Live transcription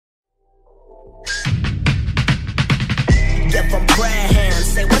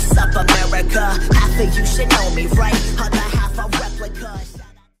replica. Half of you should know me, right? Other half a replica.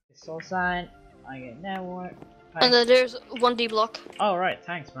 Soul sign. I get that one. And then there's 1D block. Oh right,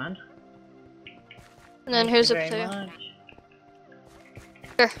 thanks man. And then here's a potato.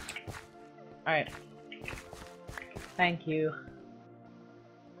 Here. Alright. Thank you.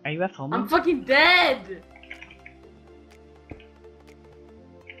 Are you at home? I'm fucking dead!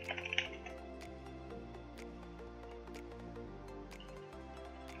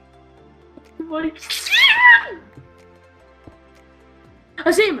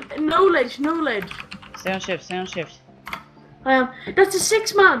 I see him! No ledge, no ledge. Stay on shift, stay on shift. I am. That's a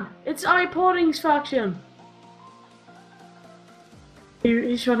 6-man! It's iPodding's faction!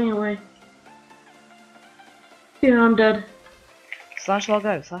 He's running away. Yeah, I'm dead. Slash log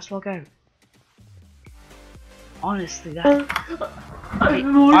out, slash log out. Honestly, that.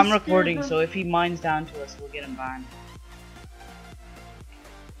 I'm recording, so if he mines down to us, we'll get him banned.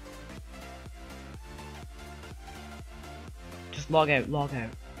 Just log out, log out.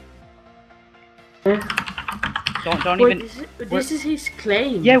 Don't Wait, even. this is his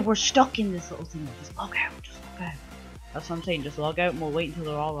claim. Yeah, we're stuck in this little thing. Just log out, just log out. That's what I'm saying. Just log out, and we'll wait until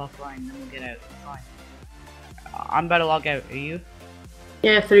they're all offline, then we'll get out. It's fine. I'm about to log out. Are you?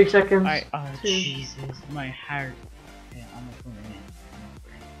 Yeah, 3 seconds. Alright. Oh Jesus, my heart. Yeah, I'm recording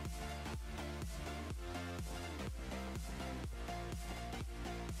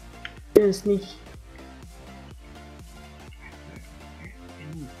it. Yeah, sneak.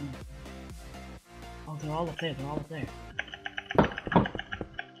 Oh, they're all up there. They're all up there.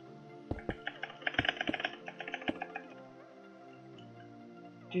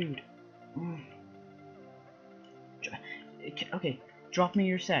 Dude. Okay, drop me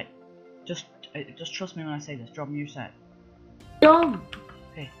your set. Just trust me when I say this. Drop me your set. Dumb.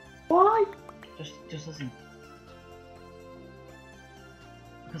 Okay. Why? Just listen.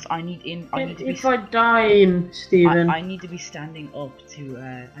 Because I need to be. If I die, Steven. I need to be standing up to.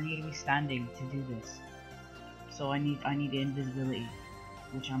 I need to be standing to do this. So I need invisibility,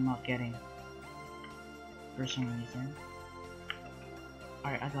 which I'm not getting. For some reason.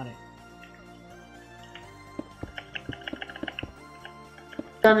 Alright, I got it.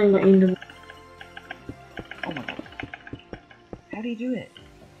 Standing in the. Oh my god. How do you do it?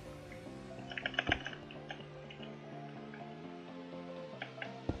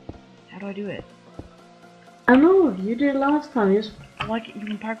 How do I do it? I know, you did it last time. You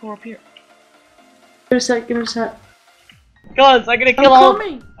can parkour up here. give it a sec, give it a sec. Guys, I'm gonna kill all.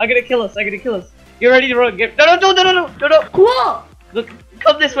 I'm gonna kill us. I'm gonna kill us. You're ready to run. No. What? Look,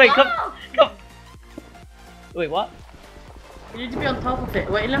 come this way. Come. Wait, what? You need to be on top of it.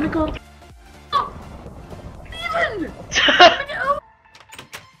 Wait, let me go. Oh! Steven!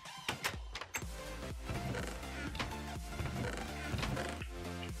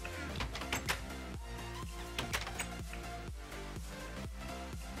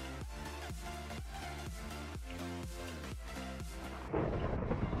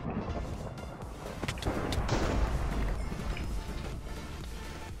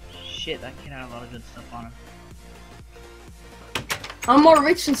 Shit, that kid had a lot of good stuff on him. I'm more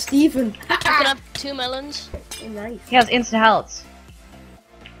rich than Steven. Picking up 2 melons. Oh, nice. He has instant health.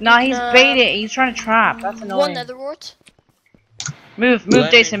 Nah, he's baited. He's trying to trap. That's annoying. 1 nether wart. Move,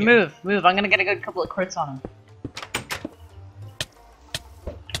 Jason, move. I'm gonna get a good couple of crits on him.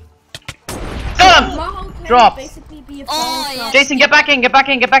 Got him! Drop. Oh, yeah. Jason, get back in.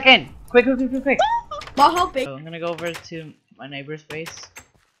 Quick. So I'm gonna go over to my neighbor's base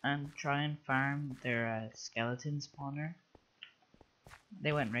and try and farm their skeleton spawner.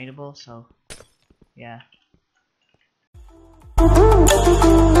 They went raidable, so yeah.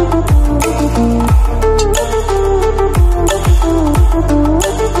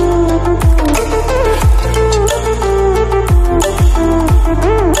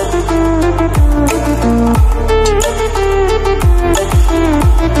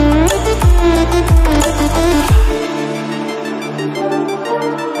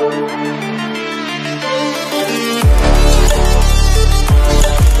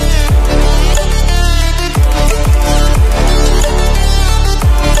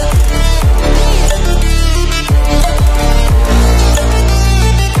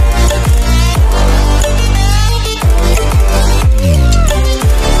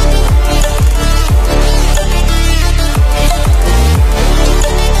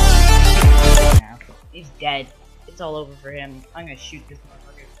 Dead. It's all over for him. I'm gonna shoot this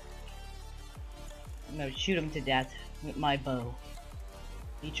motherfucker. I'm gonna shoot him to death with my bow.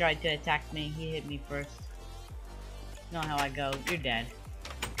 He tried to attack me. He hit me first. You know how I go. You're dead.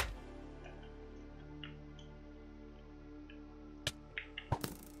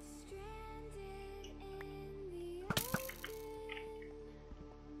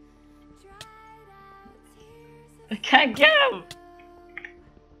 I can't get him!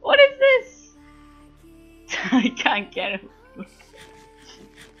 What is this? I can't get him.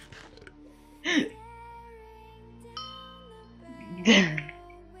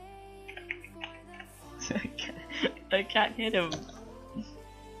 I can't hit him.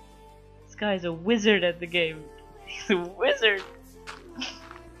 This guy's a wizard at the game. He's a wizard.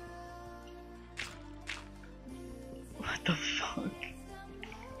 What the fuck?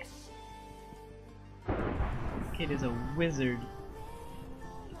 This kid is a wizard.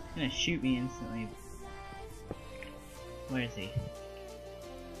 He's gonna shoot me instantly. Where is he?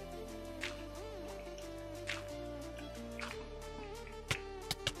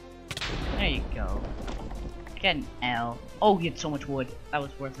 There you go. Get an L. Oh, he had so much wood. That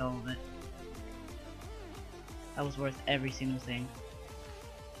was worth all of it. That was worth every single thing.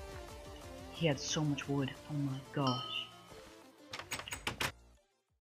 He had so much wood. Oh my gosh.